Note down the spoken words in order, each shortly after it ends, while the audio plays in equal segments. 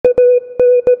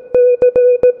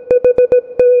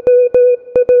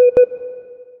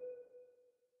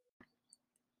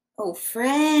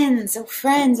Friends, oh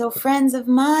friends of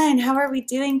mine, how are we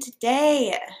doing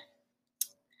today?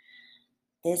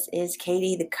 This is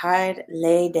Katie the Card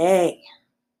Lady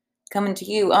coming to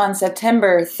you on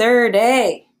September 3rd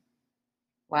day.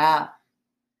 Wow,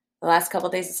 the last couple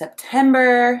days of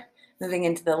September, moving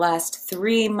into the last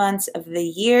 3 months of the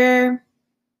year.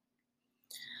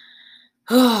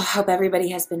 Hope everybody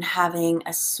has been having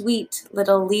a sweet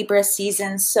little Libra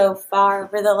season so far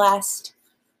over the last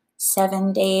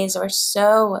 7 days or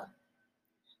so.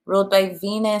 Ruled by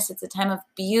Venus, it's a time of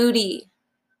beauty.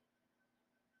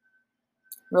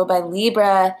 Ruled by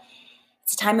Libra,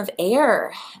 it's a time of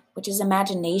air, which is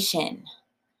imagination,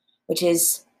 which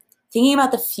is thinking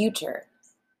about the future,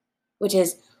 which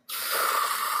is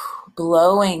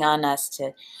blowing on us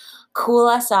to cool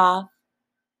us off,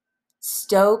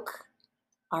 stoke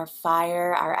our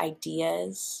fire, our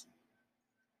ideas.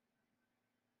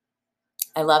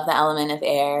 I love the element of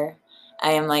air.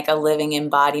 I am like a living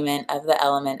embodiment of the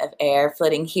element of air,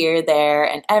 flitting here, there,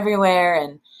 and everywhere,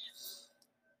 and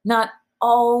not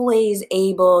always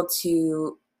able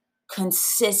to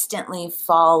consistently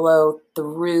follow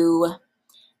through,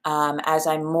 as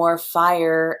I'm more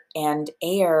fire and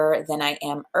air than I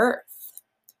am earth.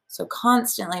 So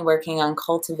constantly working on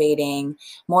cultivating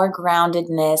more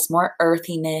groundedness, more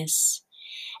earthiness.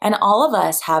 And all of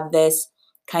us have this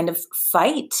kind of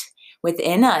fight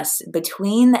within us,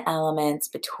 between the elements,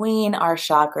 between our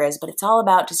chakras, but it's all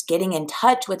about just getting in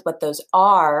touch with what those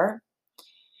are.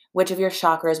 Which of your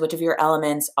chakras, which of your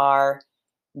elements are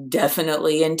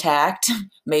definitely intact,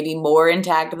 maybe more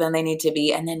intact than they need to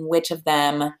be, and then which of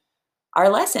them are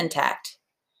less intact.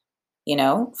 You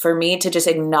know, for me to just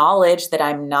acknowledge that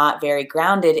I'm not very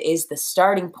grounded is the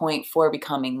starting point for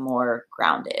becoming more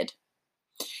grounded.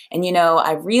 And, you know,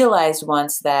 I realized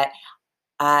once that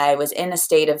I was in a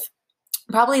state of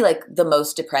probably like the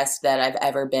most depressed that I've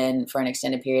ever been for an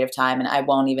extended period of time. And I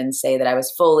won't even say that I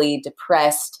was fully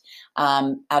depressed,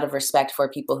 out of respect for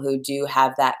people who do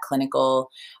have that clinical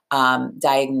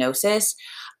diagnosis.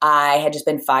 I had just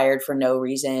been fired for no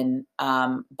reason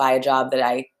by a job that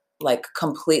I like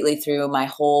completely threw my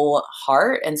whole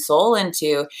heart and soul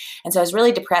into. And so I was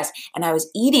really depressed, and I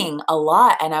was eating a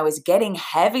lot, and I was getting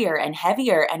heavier and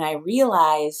heavier. And I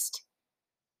realized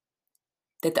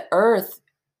that the earth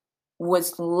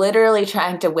was literally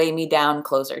trying to weigh me down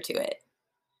closer to it.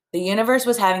 The universe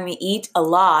was having me eat a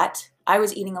lot. I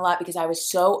was eating a lot because I was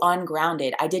so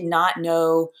ungrounded. I did not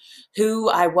know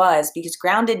who I was, because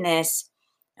groundedness,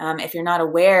 if you're not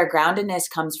aware, groundedness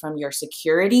comes from your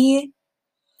security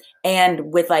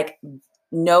and with like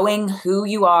knowing who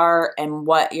you are and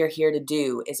what you're here to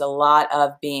do is a lot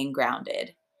of being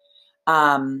grounded.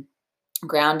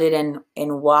 Grounded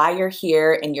in why you're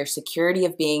here and your security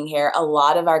of being here. A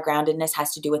lot of our groundedness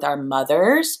has to do with our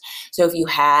mothers. So if you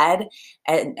had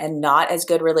and not as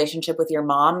good relationship with your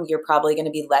mom, you're probably going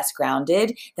to be less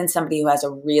grounded than somebody who has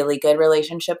a really good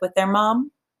relationship with their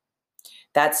mom.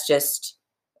 That's just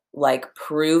like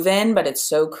proven, but it's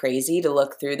so crazy to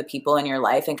look through the people in your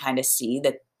life and kind of see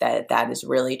that is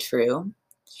really true.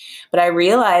 But I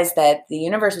realized that the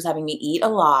universe was having me eat a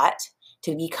lot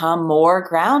to become more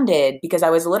grounded, because I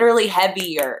was literally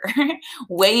heavier,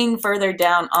 weighing further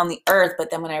down on the earth. But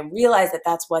then when I realized that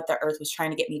that's what the earth was trying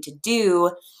to get me to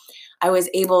do, I was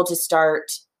able to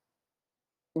start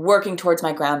working towards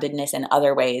my groundedness in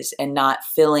other ways and not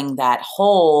filling that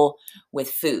hole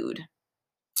with food.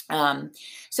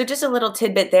 So just a little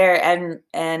tidbit there,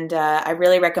 and I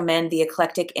really recommend the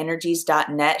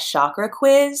eclecticenergies.net chakra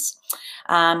quiz,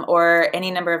 or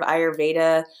any number of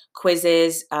Ayurveda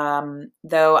quizzes,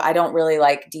 though I don't really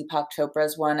like Deepak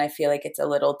Chopra's one. I feel like it's a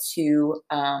little too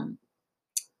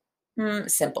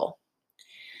simple.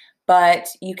 But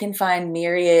you can find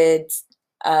myriads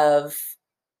of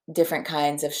different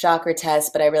kinds of chakra tests,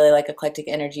 but I really like Eclectic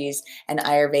Energies and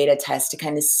Ayurveda tests to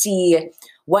kind of see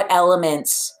what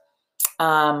elements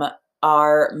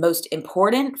are most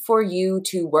important for you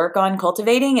to work on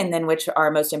cultivating, and then which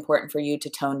are most important for you to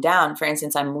tone down. For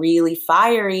instance, I'm really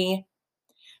fiery,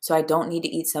 so I don't need to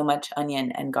eat so much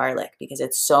onion and garlic because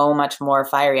it's so much more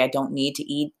fiery. I don't need to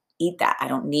eat that. I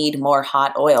don't need more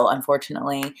hot oil.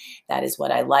 Unfortunately, that is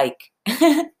what I like.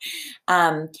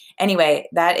 Anyway,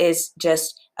 that is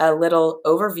just a little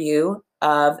overview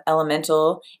of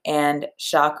elemental and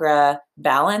chakra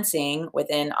balancing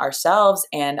within ourselves.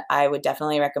 And I would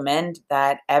definitely recommend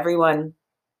that everyone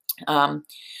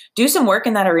do some work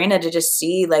in that arena to just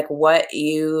see like what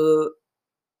you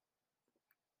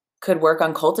could work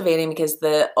on cultivating, because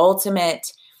the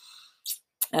ultimate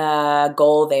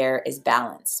goal there is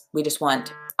balance. We just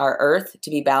want our earth to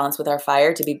be balanced with our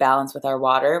fire, to be balanced with our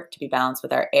water, to be balanced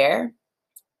with our air.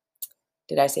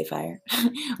 Did I say fire?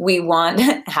 We want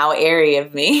how airy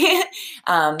of me.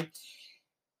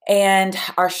 And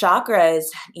our chakras,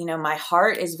 my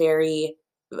heart is very,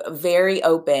 very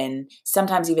open,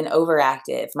 sometimes even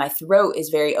overactive. My throat is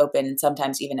very open and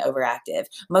sometimes even overactive.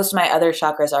 Most of my other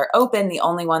chakras are open. The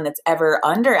only one that's ever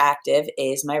underactive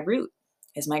is my root,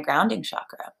 is my grounding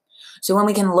chakra. So when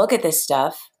we can look at this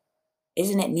stuff,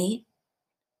 isn't it neat?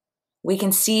 We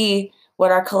can see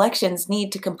what our collections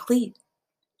need to complete.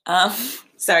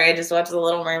 Sorry, I just watched The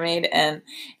Little Mermaid, and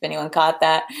if anyone caught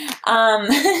that.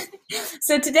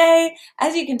 So today,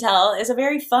 as you can tell, is a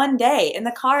very fun day. In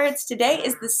the cards, today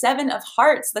is the Seven of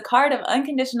Hearts, the card of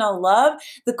unconditional love,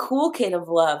 the cool kid of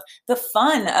love, the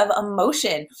fun of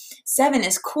emotion. 7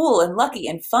 is cool and lucky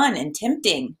and fun and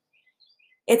tempting.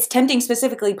 It's tempting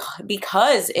specifically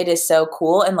because it is so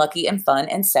cool and lucky and fun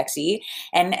and sexy,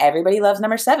 and everybody loves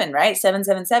number 7, right?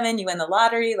 777, you win the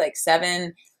lottery, like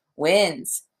 7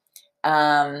 wins.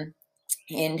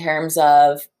 In terms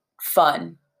of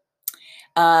fun.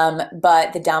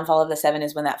 But the downfall of the 7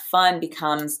 is when that fun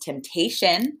becomes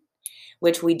temptation,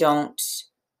 which we don't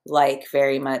like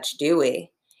very much, do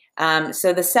we?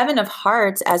 So the 7 of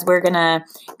Hearts, as we're going to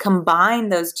combine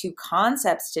those two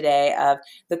concepts today of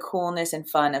the coolness and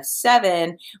fun of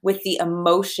 7 with the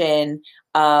emotion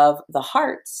of the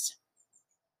hearts.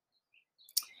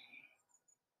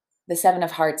 The 7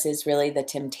 of Hearts is really the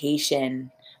temptation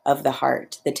of the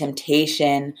heart, the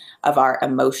temptation of our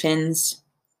emotions,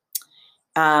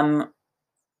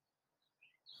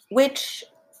 which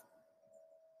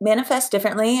manifest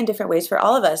differently in different ways for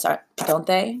all of us, don't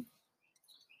they?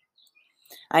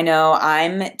 I know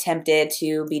I'm tempted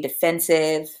to be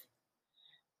defensive,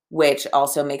 which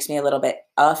also makes me a little bit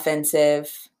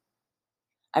offensive.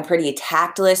 I'm pretty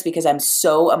tactless because I'm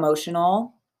so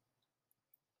emotional.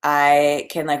 I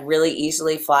can really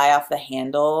easily fly off the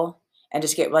handle and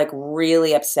just get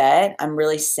really upset. I'm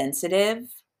really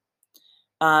sensitive.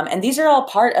 And these are all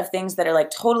part of things that are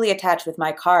totally attached with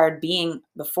my card being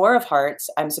the 4 of Hearts.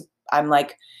 I'm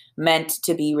meant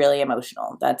to be really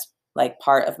emotional. That's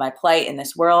part of my plight in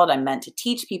this world. I'm meant to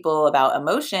teach people about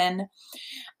emotion.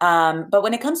 But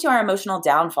when it comes to our emotional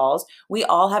downfalls, we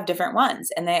all have different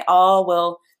ones, and they all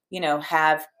will,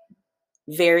 have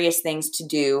various things to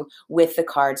do with the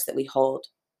cards that we hold.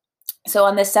 So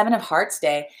on this 7 of Hearts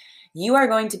day, you are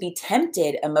going to be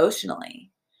tempted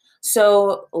emotionally.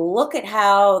 So look at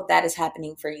how that is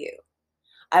happening for you.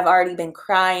 I've already been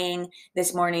crying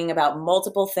this morning about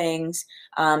multiple things,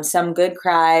 some good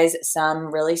cries,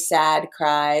 some really sad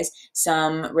cries,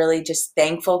 some really just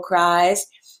thankful cries.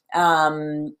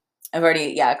 I've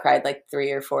already, cried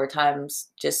 3 or 4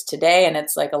 times just today, and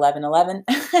it's 11:11.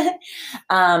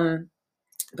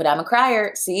 But I'm a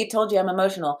crier. See, told you I'm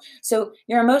emotional. So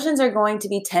your emotions are going to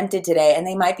be tempted today, and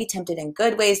they might be tempted in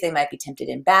good ways. They might be tempted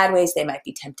in bad ways. They might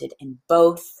be tempted in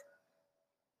both.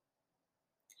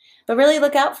 But really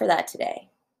look out for that today.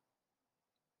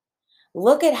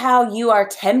 Look at how you are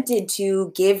tempted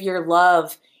to give your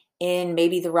love in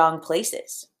maybe the wrong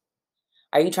places.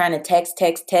 Are you trying to text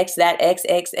that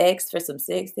XXX for some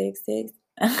 666?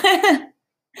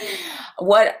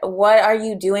 What are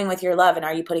you doing with your love, and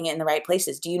are you putting it in the right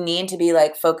places? Do you need to be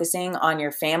focusing on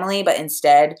your family, but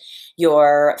instead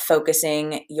you're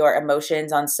focusing your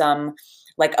emotions on some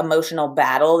emotional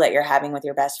battle that you're having with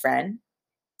your best friend?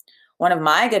 One of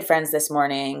my good friends this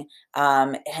morning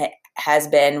has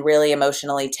been really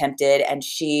emotionally tempted, and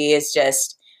she is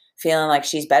just feeling like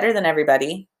she's better than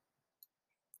everybody,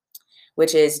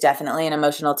 which is definitely an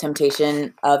emotional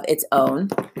temptation of its own.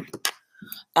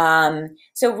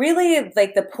 So really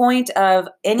the point of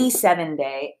any 7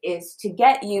 day is to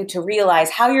get you to realize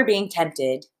how you're being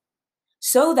tempted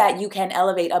so that you can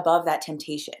elevate above that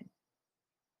temptation,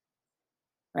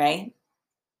 right?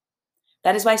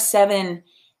 That is why 7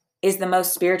 is the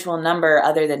most spiritual number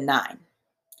other than 9.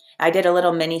 I did a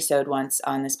little mini-sode once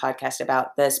on this podcast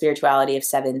about the spirituality of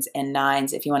 7s and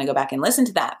 9s, if you want to go back and listen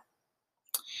to that.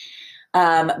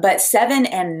 But 7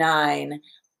 and 9,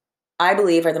 I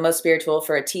believe, are the most spiritual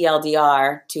for a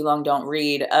TLDR, too long don't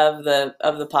read, of the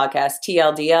podcast.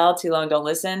 TLDL, too long don't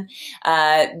listen.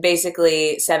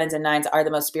 Basically, 7s and 9s are the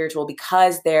most spiritual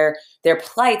because their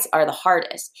plights are the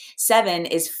hardest. 7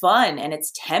 is fun and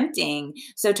it's tempting.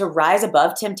 So to rise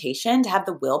above temptation, to have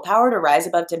the willpower to rise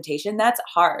above temptation, that's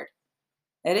hard.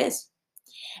 It is.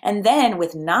 And then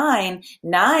with 9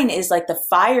 is the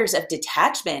fires of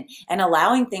detachment and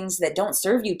allowing things that don't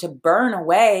serve you to burn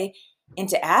away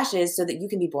into ashes so that you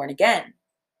can be born again.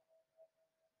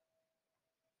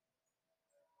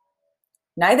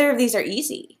 Neither of these are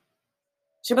easy.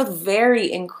 They're both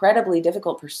very incredibly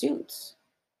difficult pursuits.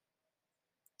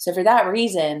 So for that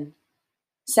reason,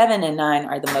 7 and 9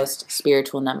 are the most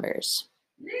spiritual numbers.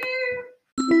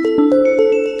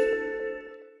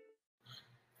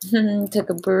 Took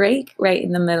a break right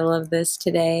in the middle of this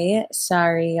today.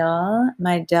 Sorry, y'all.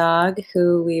 My dog,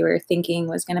 who we were thinking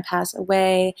was going to pass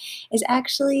away, is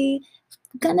actually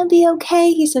gonna be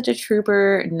okay. He's such a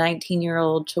trooper,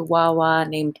 19-year-old Chihuahua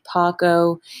named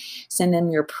Paco. Send him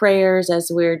your prayers, as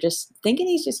we're just thinking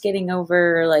he's just getting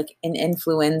over like an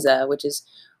influenza, which is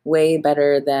way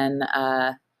better than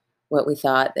what we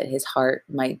thought, that his heart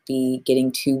might be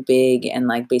getting too big and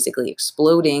like basically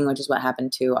exploding, which is what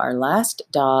happened to our last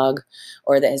dog,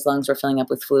 or that his lungs were filling up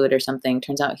with fluid or something.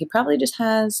 Turns out he probably just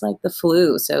has like the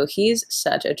flu. So he's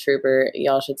such a trooper.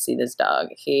 Y'all should see this dog.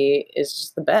 He is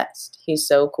just the best. He's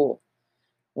so cool.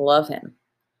 Love him.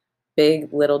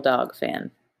 Big little dog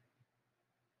fan.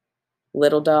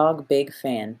 Little dog, big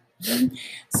fan.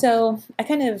 So I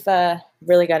kind of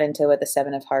really got into what the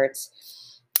Seven of Hearts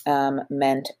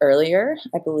meant earlier,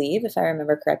 I believe, if I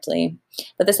remember correctly.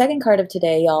 But the second card of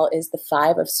today, y'all, is the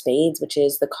Five of Spades, which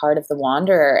is the card of the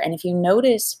Wanderer. And if you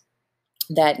notice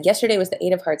that yesterday was the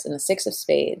Eight of Hearts and the Six of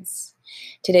Spades,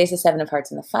 today's the Seven of Hearts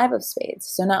and the Five of Spades.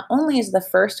 So not only is the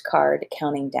first card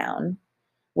counting down,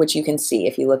 which you can see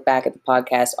if you look back at the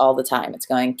podcast all the time. It's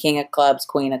going King of Clubs,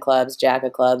 Queen of Clubs, Jack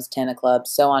of Clubs, Ten of Clubs,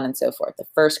 so on and so forth. The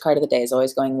first card of the day is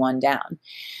always going one down.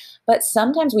 But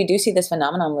sometimes we do see this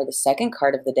phenomenon where the second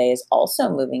card of the day is also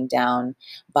moving down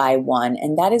by one.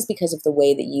 And that is because of the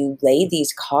way that you lay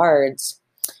these cards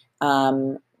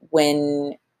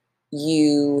when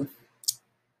you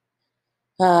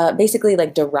basically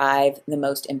like derive the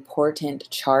most important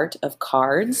chart of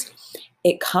cards.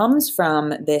 It comes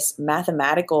from this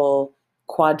mathematical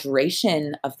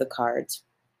quadration of the cards,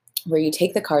 where you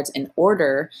take the cards in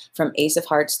order from Ace of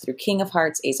Hearts through King of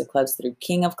Hearts, Ace of Clubs through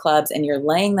King of Clubs, and you're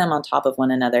laying them on top of one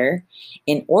another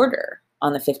in order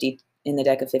on the 50 in the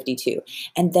deck of 52.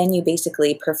 And then you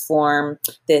basically perform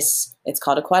this, it's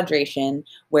called a quadration,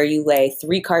 where you lay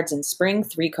 3 cards in spring,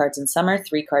 3 cards in summer,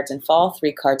 3 cards in fall,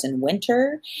 3 cards in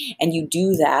winter, and you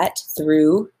do that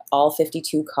through all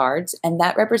 52 cards, and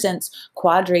that represents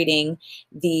quadrating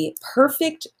the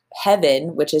perfect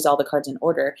heaven, which is all the cards in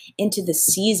order, into the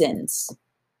seasons,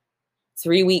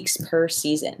 3 weeks per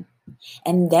season.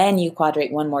 And then you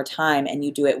quadrate one more time and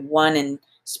you do it 1 in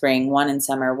spring, 1 in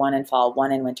summer, 1 in fall,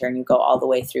 1 in winter, and you go all the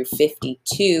way through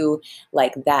 52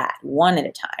 like that, one at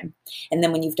a time. And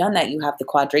then when you've done that, you have the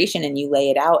quadration and you lay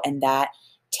it out, and that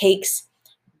takes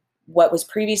what was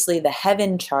previously the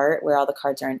heaven chart where all the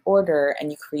cards are in order, and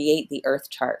you create the earth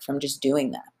chart from just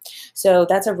doing that. So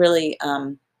that's a really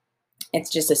it's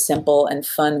just a simple and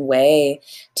fun way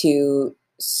to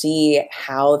see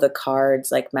how the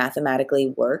cards like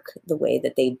mathematically work the way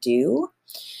that they do.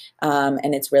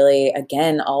 And it's really,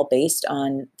 again, all based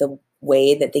on the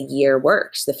way that the year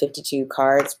works. The 52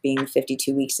 cards being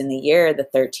 52 weeks in the year, the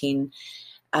 13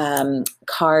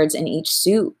 cards in each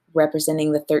suit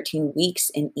representing the 13 weeks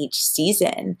in each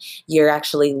season. You're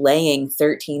actually laying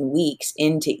 13 weeks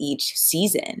into each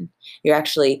season. You're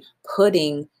actually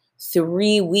putting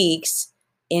 3 weeks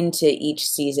into each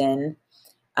season,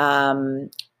 one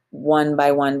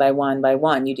by one by one by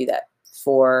one. You do that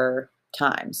 4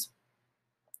 times.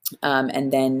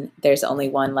 And then there's only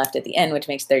one left at the end, which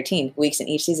makes 13 weeks in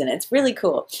each season. It's really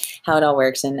cool how it all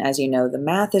works. And as you know, the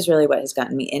math is really what has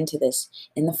gotten me into this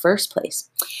in the first place.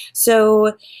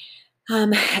 So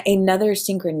another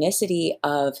synchronicity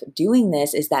of doing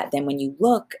this is that then when you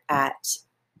look at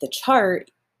the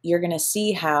chart, you're going to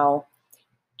see how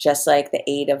just like the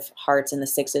 8 of Hearts and the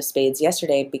 6 of Spades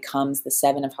yesterday becomes the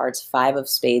 7 of Hearts, 5 of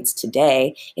Spades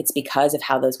today. It's because of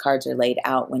how those cards are laid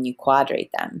out when you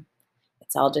quadrate them.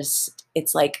 It's all just,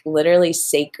 it's like literally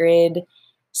sacred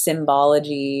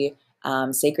symbology,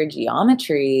 sacred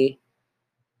geometry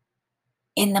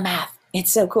in the math.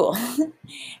 It's so cool.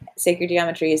 Sacred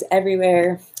geometry is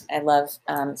everywhere. I love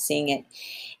seeing it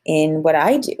in what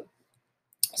I do.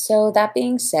 So that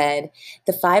being said,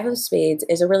 the 5 of Spades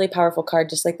is a really powerful card,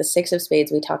 just like the 6 of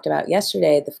Spades we talked about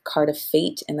yesterday, the card of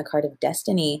fate and the card of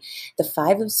destiny. The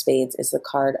 5 of Spades is the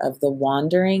card of the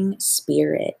wandering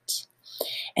spirit,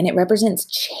 and it represents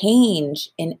change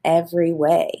in every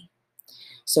way.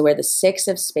 So where the 6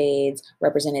 of Spades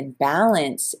represented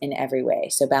balance in every way,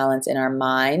 so balance in our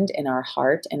mind, in our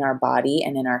heart, in our body,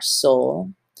 and in our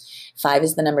soul. 5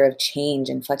 is the number of change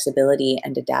and flexibility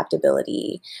and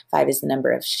adaptability. 5 is the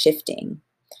number of shifting.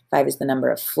 5 is the number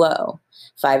of flow.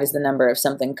 5 is the number of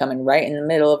something coming right in the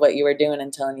middle of what you were doing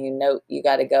and telling you, no, you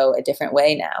got to go a different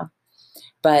way now.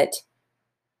 But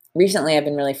recently I've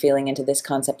been really feeling into this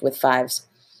concept with 5s.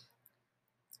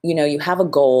 you have a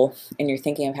goal and you're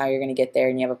thinking of how you're going to get there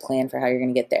and you have a plan for how you're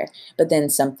going to get there, but then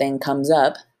something comes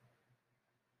up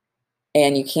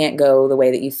and you can't go the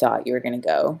way that you thought you were going to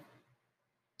go.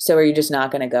 So are you just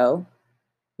not going to go?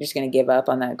 You're just going to give up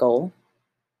on that goal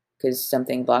because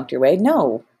something blocked your way?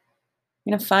 No.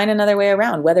 You're going to find another way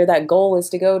around. Whether that goal is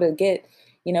to go to get,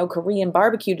 Korean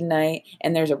barbecue tonight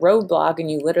and there's a roadblock and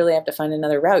you literally have to find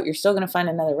another route, you're still going to find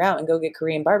another route and go get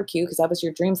Korean barbecue because that was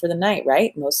your dream for the night,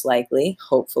 right? Most likely,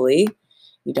 hopefully,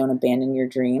 you don't abandon your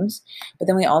dreams. But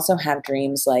then we also have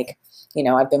dreams like,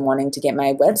 I've been wanting to get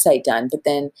my website done, but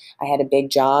then I had a big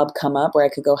job come up where I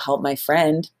could go help my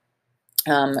friend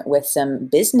with some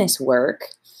business work.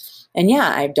 And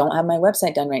yeah, I don't have my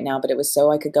website done right now, but it was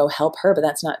so I could go help her. But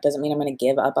doesn't mean I'm going to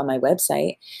give up on my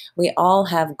website. We all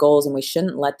have goals and we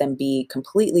shouldn't let them be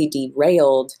completely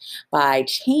derailed by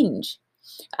change.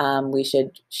 We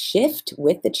should shift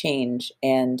with the change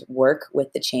and work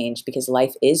with the change because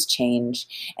life is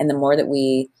change. And the more that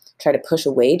we try to push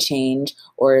away change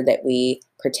or that we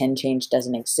pretend change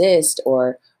doesn't exist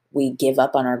or we give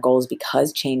up on our goals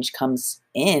because change comes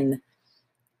in,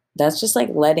 that's just like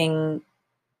letting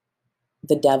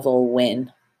the devil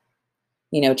win.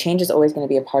 Change is always going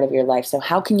to be a part of your life. So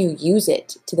how can you use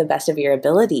it to the best of your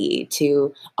ability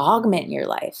to augment your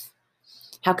life?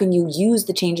 How can you use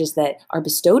the changes that are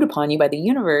bestowed upon you by the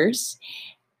universe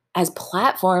as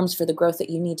platforms for the growth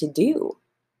that you need to do?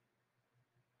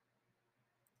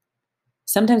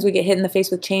 Sometimes we get hit in the face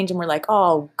with change and we're like,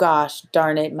 oh gosh,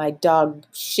 darn it, my dog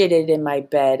shitted in my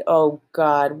bed. Oh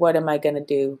God, what am I going to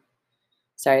do?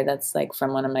 Sorry, that's like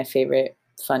from one of my favorite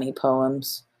funny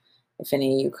poems. If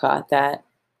any of you caught that,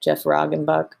 Jeff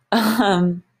Roggenbuck.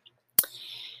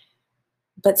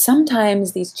 But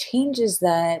sometimes these changes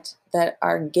that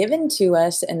are given to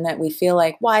us and that we feel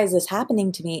like, why is this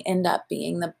happening to me, end up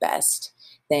being the best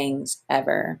things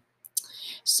ever.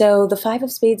 So the Five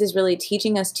of Spades is really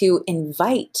teaching us to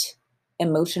invite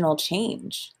emotional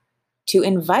change, to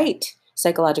invite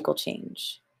psychological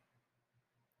change,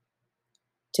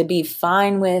 to be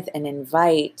fine with and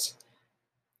invite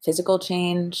physical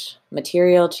change,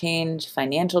 material change,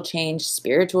 financial change,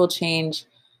 spiritual change,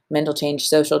 mental change,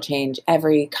 social change.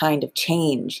 Every kind of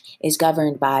change is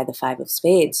governed by the Five of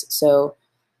Spades. So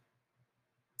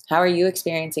how are you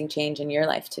experiencing change in your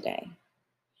life today?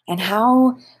 And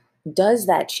how does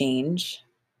that change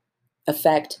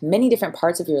affect many different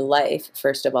parts of your life,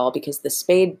 first of all, because the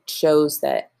spade shows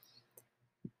that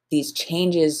these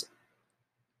changes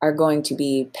are going to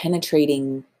be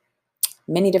penetrating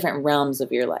many different realms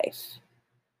of your life.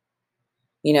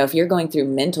 If you're going through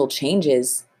mental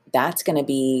changes, that's going to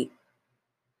be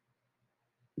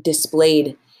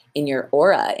displayed in your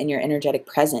aura, in your energetic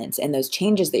presence. And those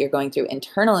changes that you're going through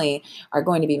internally are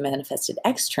going to be manifested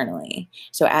externally.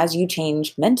 So as you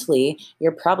change mentally,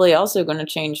 you're probably also going to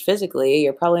change physically.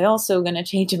 You're probably also going to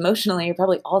change emotionally. You're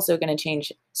probably also going to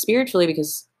change spiritually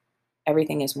because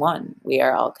everything is one. We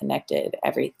are all connected.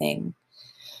 Everything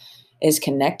is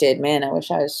connected. Man, I wish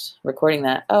I was recording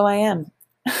that. Oh, I am.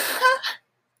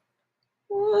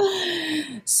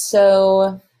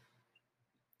 So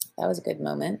that was a good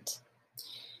moment.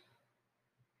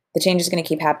 The change is going to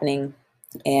keep happening.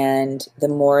 And the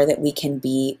more that we can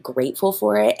be grateful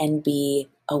for it and be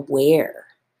aware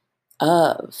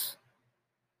of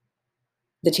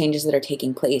the changes that are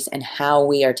taking place and how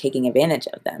we are taking advantage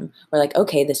of them. We're like,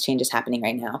 okay, this change is happening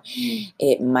right now.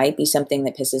 It might be something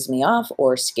that pisses me off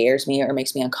or scares me or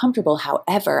makes me uncomfortable.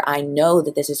 However, I know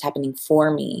that this is happening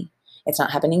for me. It's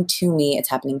not happening to me. It's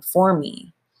happening for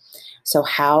me. So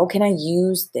how can I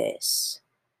use this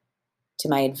to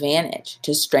my advantage,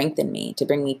 to strengthen me, to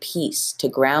bring me peace, to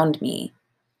ground me,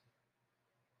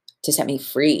 to set me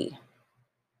free?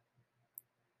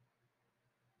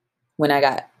 When I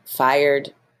got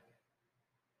fired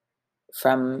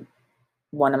from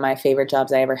one of my favorite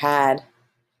jobs I ever had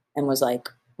and was like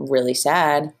really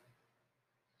sad,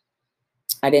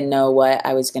 I didn't know what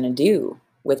I was going to do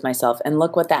with myself. And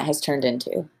look what that has turned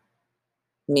into.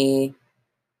 Me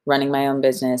running my own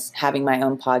business, having my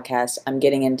own podcast. I'm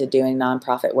getting into doing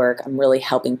nonprofit work. I'm really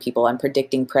helping people. I'm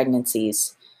predicting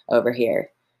pregnancies over here.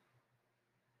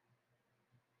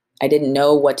 I didn't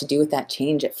know what to do with that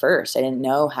change at first. I didn't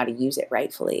know how to use it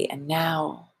rightfully. And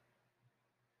now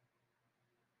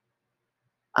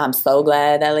I'm so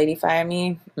glad that lady fired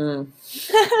me.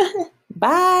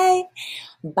 Bye.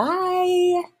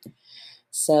 Bye.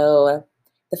 So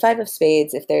the Five of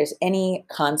Spades, if there's any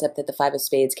concept that the Five of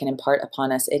Spades can impart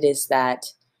upon us, it is that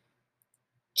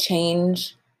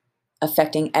change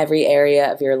affecting every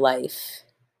area of your life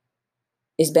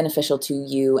is beneficial to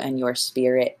you and your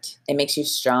spirit. It makes you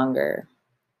stronger.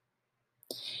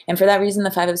 And for that reason,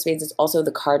 the Five of Spades is also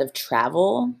the card of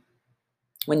travel.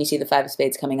 When you see the Five of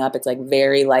Spades coming up, it's like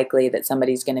very likely that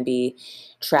somebody's going to be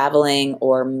traveling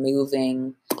or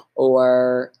moving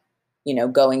or,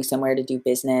 going somewhere to do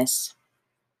business.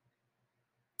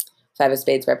 Five of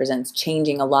Spades represents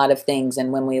changing a lot of things.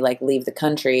 And when we leave the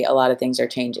country, a lot of things are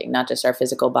changing, not just our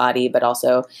physical body, but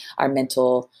also our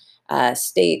mental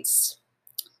states.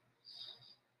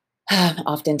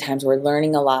 Oftentimes we're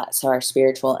learning a lot, so our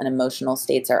spiritual and emotional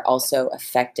states are also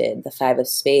affected. The Five of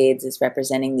Spades is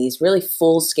representing these really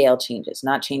full-scale changes,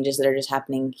 not changes that are just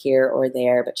happening here or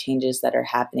there, but changes that are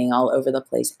happening all over the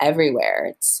place, everywhere.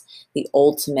 It's the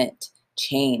ultimate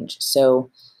change.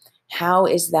 So how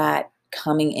is that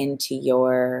coming into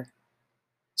your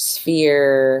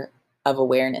sphere of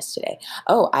awareness today?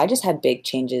 Oh, I just had big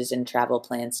changes in travel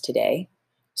plans today.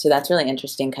 So that's really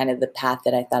interesting. Kind of the path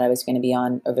that I thought I was going to be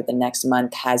on over the next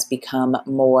month has become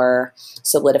more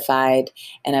solidified.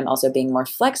 And I'm also being more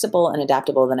flexible and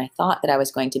adaptable than I thought that I was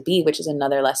going to be, which is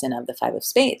another lesson of the Five of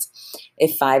Spades.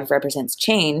 If five represents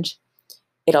change,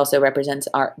 it also represents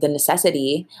the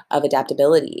necessity of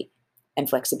adaptability and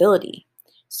flexibility.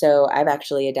 So I've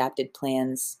actually adapted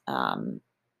plans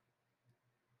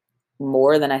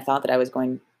more than I thought that I was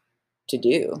going to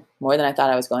do, more than I thought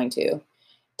I was going to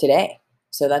today.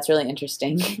 So that's really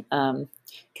interesting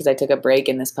because I took a break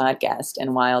in this podcast.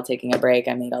 And while taking a break,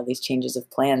 I made all these changes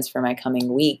of plans for my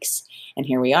coming weeks. And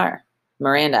here we are.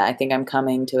 Miranda, I think I'm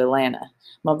coming to Atlanta.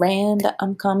 Miranda,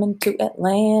 I'm coming to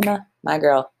Atlanta. My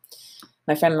girl.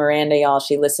 My friend Miranda, y'all,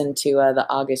 she listened to the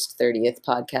August 30th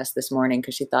podcast this morning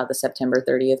because she thought the September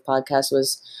 30th podcast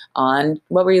was on.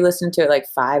 What were you listening to at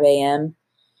 5 a.m.?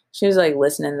 She was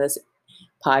listening to this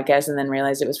podcast and then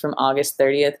realized it was from August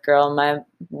 30th. Girl, my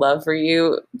love for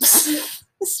you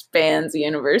spans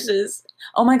universes.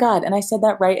 Oh my God. And I said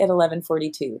that right at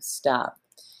 11:42. Stop.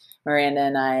 Miranda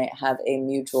and I have a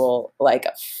mutual,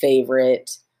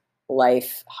 favorite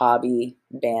life hobby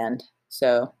band.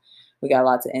 So we got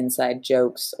lots of inside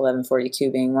jokes,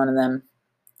 11:42 being one of them.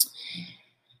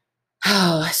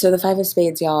 Oh, so the Five of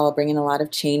Spades, y'all, bringing a lot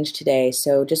of change today.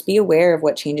 So just be aware of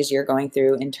what changes you're going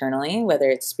through internally, whether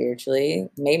it's spiritually,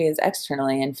 maybe it's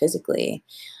externally and physically.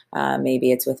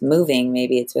 Maybe it's with moving,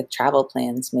 maybe it's with travel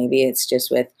plans, maybe it's just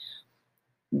with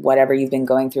whatever you've been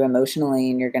going through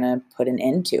emotionally and you're going to put an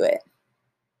end to it.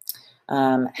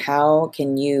 How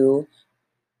can you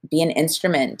be an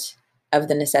instrument of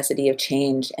the necessity of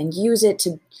change and use it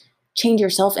to change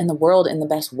yourself and the world in the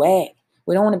best way?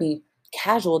 We don't want to be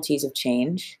casualties of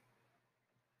change.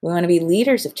 We want to be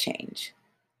leaders of change.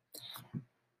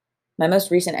 My most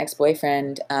recent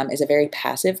ex-boyfriend is a very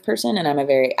passive person and I'm a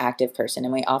very active person.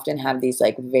 And we often have these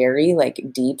very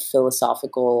deep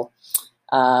philosophical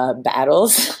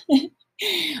battles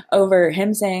over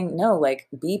him saying, no,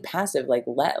 be passive,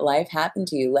 let life happen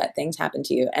to you, let things happen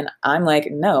to you. And I'm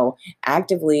no,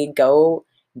 actively go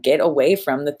get away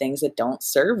from the things that don't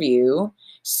serve you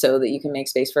so that you can make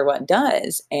space for what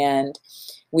does. And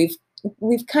we've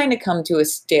kind of come to a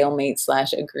stalemate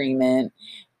 / agreement,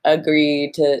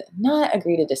 not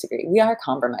agree to disagree. We are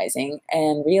compromising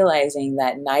and realizing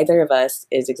that neither of us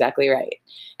is exactly right.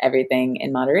 Everything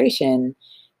in moderation.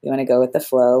 You want to go with the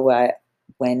flow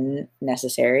when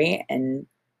necessary, and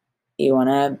you want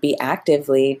to be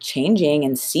actively changing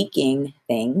and seeking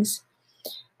things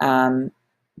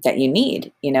that you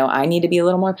need. I need to be a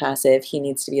little more passive. He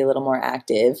needs to be a little more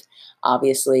active.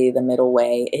 Obviously, the middle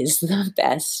way is the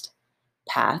best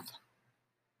path.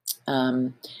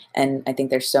 And I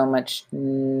think there's so much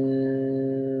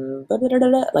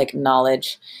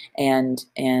knowledge and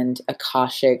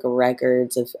Akashic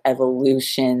records of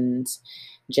evolutions,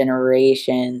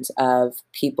 generations of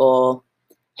people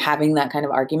having that kind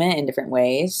of argument in different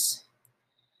ways.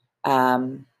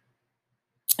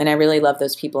 And I really love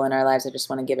those people in our lives. I just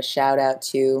want to give a shout out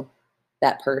to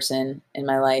that person in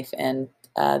my life and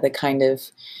the kind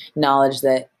of knowledge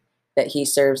that he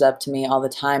serves up to me all the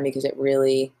time, because it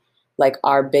really,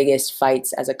 our biggest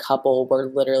fights as a couple were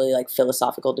literally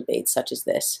philosophical debates such as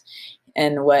this.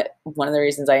 And one of the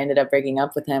reasons I ended up breaking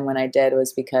up with him when I did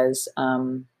was because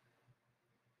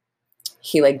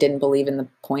he didn't believe in the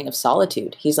point of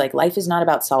solitude. He's life is not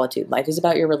about solitude. Life is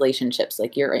about your relationships.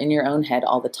 You're in your own head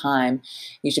all the time.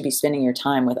 You should be spending your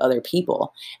time with other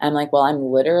people. And I'm well, I'm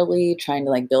literally trying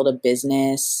to build a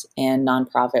business and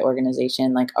nonprofit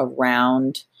organization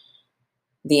around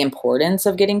the importance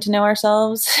of getting to know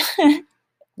ourselves,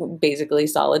 basically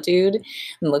solitude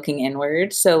and looking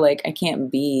inward. So I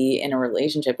can't be in a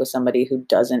relationship with somebody who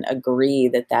doesn't agree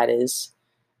that that is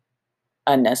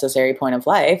a necessary point of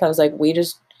life. I was we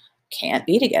just can't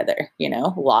be together.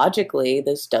 Logically,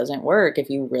 this doesn't work. If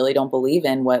you really don't believe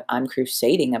in what I'm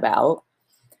crusading about,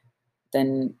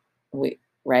 then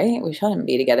right, we shouldn't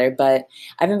be together. But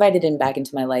I've invited him back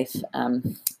into my life,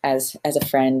 as a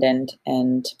friend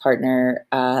and partner,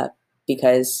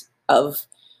 because of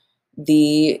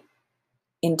the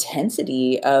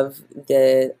intensity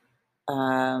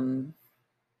um,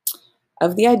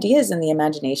 of the ideas and the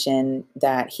imagination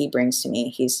that he brings to me.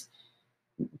 He's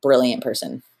a brilliant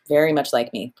person, very much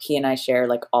like me. He and I share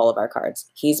like all of our cards.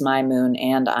 He's my moon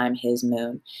and I'm his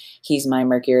moon. He's my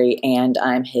Mercury and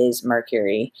I'm his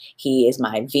Mercury. He is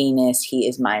my Venus. He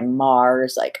is my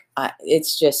Mars.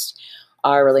 It's just,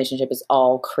 our relationship is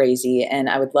all crazy. And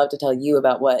I would love to tell you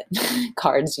about what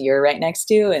cards you're right next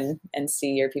to, and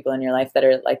see your people in your life that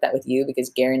are like that with you, because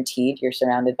guaranteed you're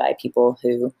surrounded by people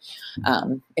who,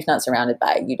 if not surrounded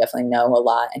by, you definitely know a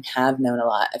lot and have known a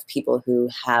lot of people who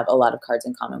have a lot of cards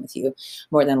in common with you.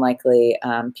 More than likely,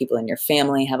 people in your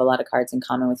family have a lot of cards in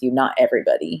common with you. Not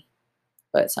everybody,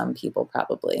 but some people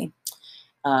probably.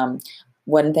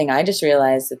 One thing I just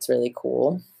realized that's really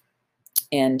cool,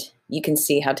 and you can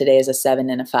see how today is a 7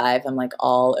 and a 5. I'm like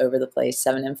all over the place.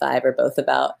 7 and 5 are both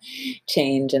about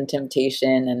change and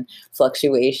temptation and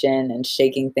fluctuation and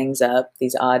shaking things up,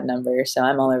 these odd numbers. So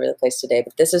I'm all over the place today,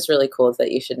 but this is really cool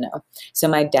that you should know. So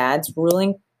my dad's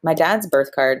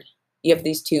birth card, you have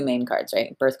these two main cards,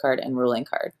 right? Birth card and ruling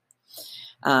card.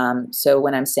 So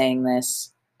when I'm saying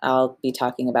this, I'll be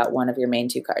talking about one of your main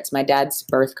two cards. My dad's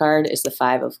birth card is the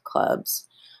 5 of clubs.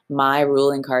 My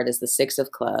ruling card is the 6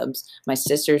 of clubs. My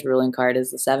sister's ruling card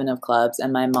is the 7 of clubs.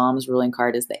 And my mom's ruling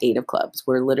card is the 8 of clubs.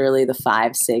 We're literally the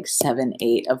 5, 6, 7,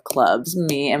 8 of clubs.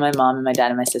 Me and my mom and my dad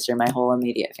and my sister, my whole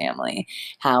immediate family.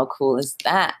 How cool is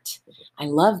that? I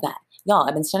love that. Y'all,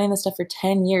 I've been studying this stuff for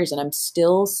 10 years and I'm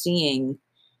still seeing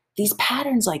these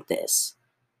patterns like this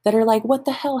that are like, what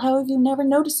the hell? How have you never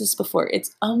noticed this before?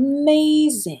 It's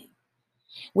amazing.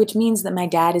 Which means that my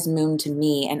dad is moon to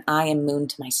me and I am moon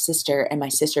to my sister and my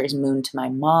sister is moon to my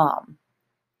mom,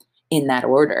 in that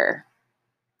order.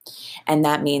 And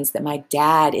that means that my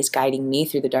dad is guiding me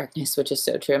through the darkness, which is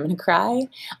so true. I'm going to cry.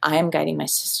 I am guiding my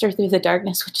sister through the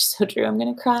darkness, which is so true. I'm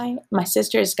going to cry. My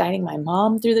sister is guiding my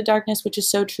mom through the darkness, which is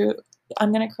so true.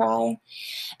 I'm going to cry.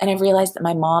 And I've realized that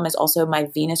my mom is also my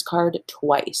Venus card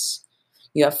twice.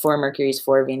 You have 4 Mercuries,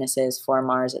 4 Venuses, 4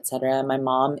 Mars, etc. My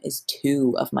mom is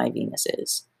 2 of my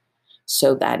Venuses.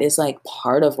 So that is like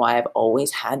part of why I've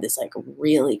always had this like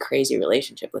really crazy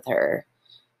relationship with her.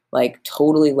 Like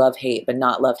totally love hate, but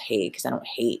not love hate because I don't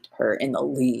hate her in the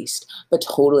least, but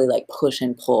totally like push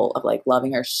and pull of like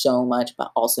loving her so much,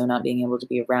 but also not being able to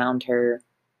be around her.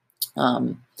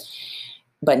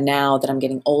 But now that I'm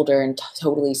getting older and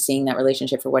totally seeing that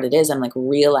relationship for what it is, I'm like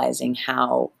realizing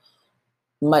how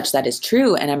much that is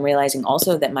true. And I'm realizing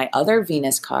also that my other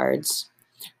Venus cards,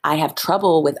 I have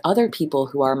trouble with other people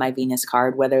who are my Venus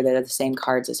card, whether they're the same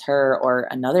cards as her or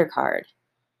another card.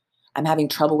 I'm having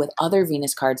trouble with other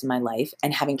Venus cards in my life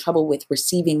and having trouble with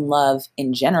receiving love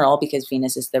in general, because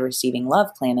Venus is the receiving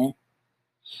love planet,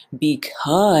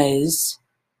 because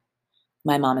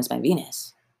my mom is my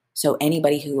Venus. So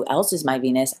anybody who else is my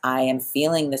Venus, I am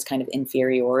feeling this kind of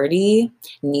inferiority,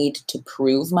 need to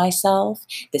prove myself,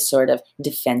 this sort of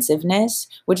defensiveness,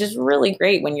 which is really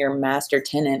great when your master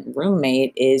tenant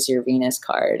roommate is your Venus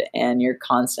card and you're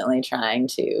constantly trying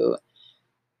to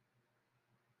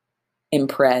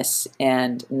impress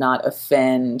and not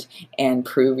offend and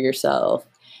prove yourself,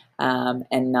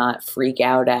 and not freak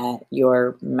out at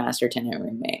your master tenant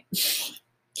roommate.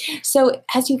 So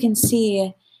as you can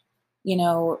see,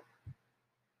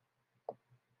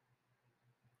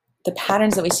 the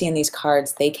patterns that we see in these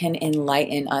cards, they can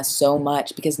enlighten us so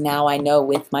much, because now I know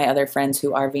with my other friends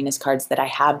who are Venus cards that I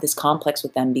have this complex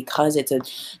with them because it's a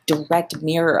direct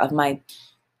mirror of my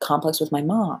complex with my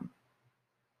mom.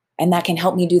 And that can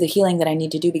help me do the healing that I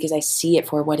need to do because I see it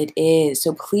for what it is.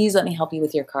 So please let me help you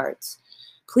with your cards.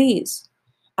 Please.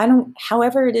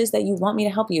 However it is that you want me to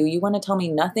help you, you want to tell me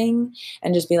nothing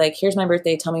and just be like, here's my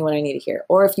birthday, tell me what I need to hear.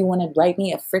 Or if you want to write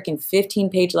me a freaking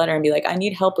 15-page letter and be like, I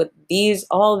need help with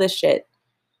all this shit,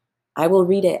 I will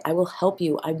read it. I will help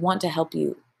you. I want to help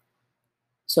you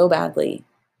so badly.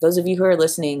 Those of you who are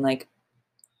listening, like,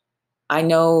 I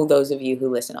know those of you who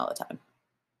listen all the time.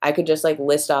 I could just like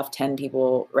list off 10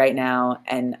 people right now,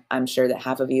 and I'm sure that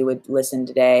half of you would listen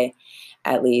today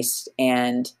at least.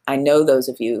 And I know those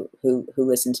of you who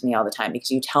listen to me all the time because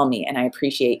you tell me, and I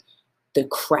appreciate the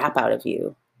crap out of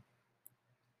you.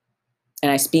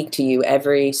 And I speak to you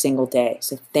every single day.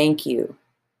 So thank you.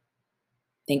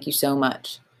 Thank you so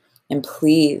much. And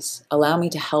please allow me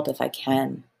to help if I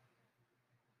can.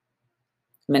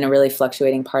 I'm in a really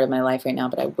fluctuating part of my life right now,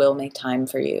 but I will make time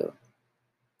for you.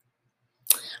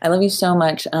 I love you so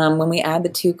much. When we add the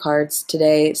 2 cards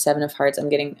today, 7 of Hearts, I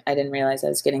didn't realize I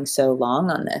was getting so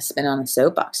long on this. Been on a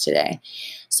soapbox today.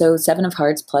 So 7 of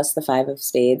Hearts plus the 5 of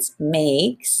Spades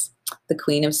makes the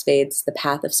Queen of Spades, the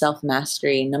Path of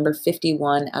Self-Mastery, number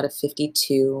 51 out of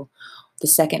 52, the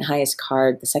second highest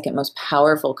card, the second most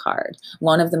powerful card,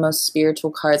 one of the most spiritual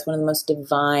cards, one of the most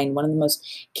divine, one of the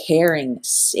most caring,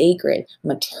 sacred,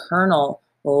 maternal,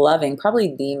 loving,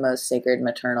 probably the most sacred,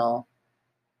 maternal,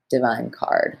 divine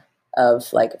card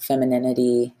of like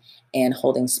femininity and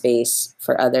holding space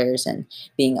for others and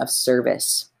being of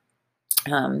service,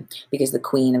 because the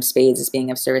Queen of Spades is being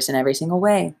of service in every single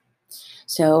way.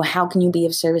 So how can you be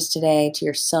of service today to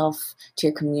yourself, to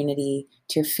your community,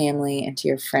 to your family, and to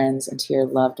your friends, and to your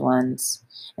loved ones,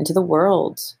 and to the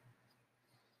world?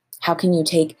 How can you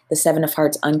take the 7 of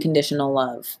Hearts unconditional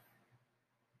love,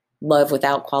 love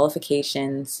without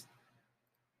qualifications,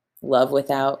 love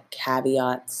without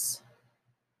caveats,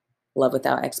 love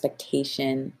without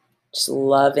expectation, just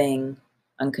loving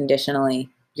unconditionally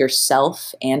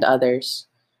yourself and others.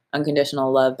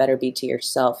 Unconditional love better be to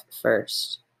yourself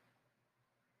first,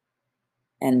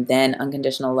 and then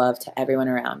unconditional love to everyone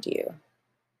around you.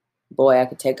 Boy, I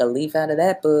could take a leaf out of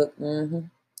that book.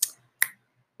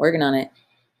 Working on it.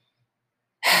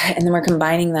 And then we're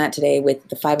combining that today with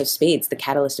the 5 of Spades, the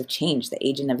catalyst of change, the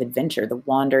agent of adventure, the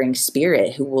wandering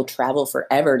spirit who will travel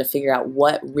forever to figure out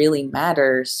what really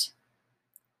matters.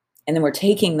 And then we're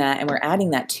taking that and we're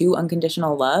adding that to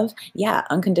unconditional love. Yeah,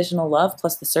 unconditional love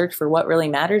plus the search for what really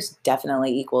matters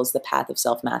definitely equals the path of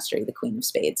self-mastery, the Queen of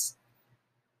Spades.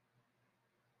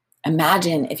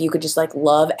 Imagine if you could just like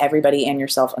love everybody and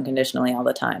yourself unconditionally all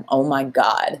the time. Oh my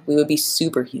God, we would be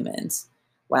superhumans.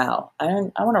 Wow, I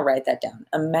want to write that down.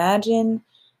 Imagine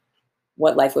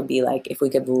what life would be like if we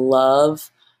could love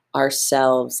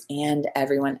ourselves and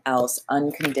everyone else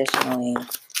unconditionally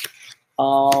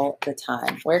all the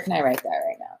time. Where can I write that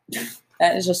right now?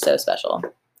 That is just so special.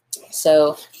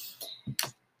 So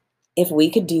if we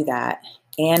could do that,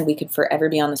 and we could forever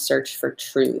be on the search for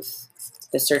truth,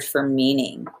 the search for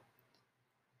meaning,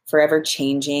 forever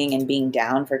changing and being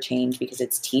down for change because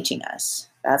it's teaching us.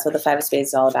 That's what the 5 of Spades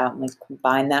is all about. And we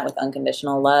combine that with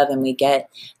unconditional love and we get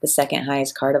the second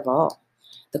highest card of all,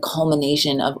 the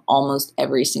culmination of almost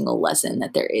every single lesson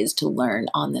that there is to learn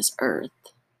on this earth.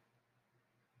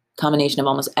 Combination of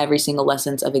almost every single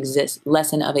lesson of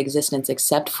existence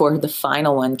except for the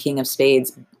final one, King of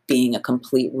Spades, being a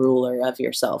complete ruler of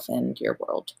yourself and your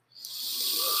world.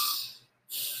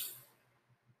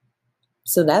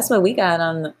 So that's what we got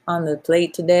on the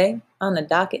plate today, on the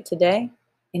docket today.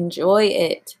 Enjoy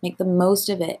it. Make the most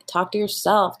of it. Talk to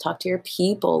yourself. Talk to your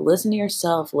people. Listen to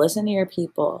yourself. Listen to your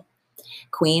people.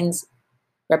 Queens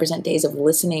represent days of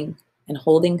listening and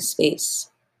holding space.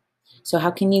 So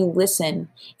how can you listen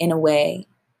in a way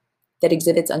that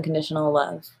exhibits unconditional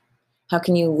love? How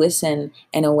can you listen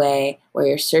in a way where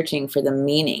you're searching for the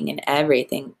meaning in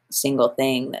everything, single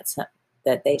thing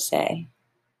that they say?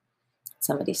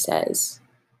 Somebody says.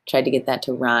 Tried to get that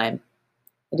to rhyme.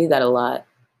 I do that a lot.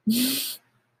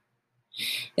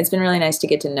 It's been really nice to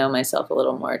get to know myself a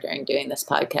little more during doing this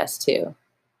podcast too.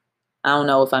 I don't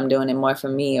know if I'm doing it more for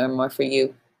me or more for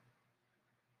you.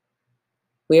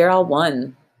 We are all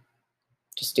one.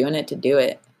 Just doing it to do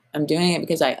it. I'm doing it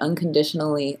because I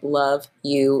unconditionally love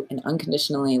you and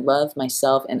unconditionally love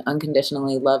myself and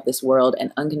unconditionally love this world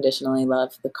and unconditionally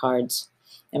love the cards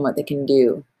and what they can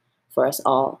do for us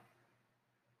all.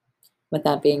 With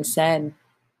that being said,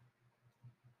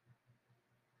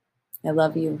 I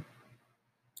love you.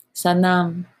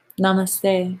 Sanam,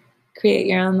 namaste. Create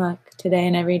your own luck today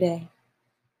and every day.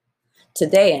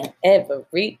 Today and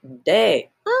every day.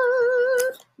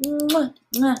 Mwah,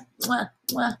 mwah, mwah,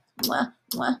 mwah, mwah,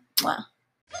 mwah, mwah.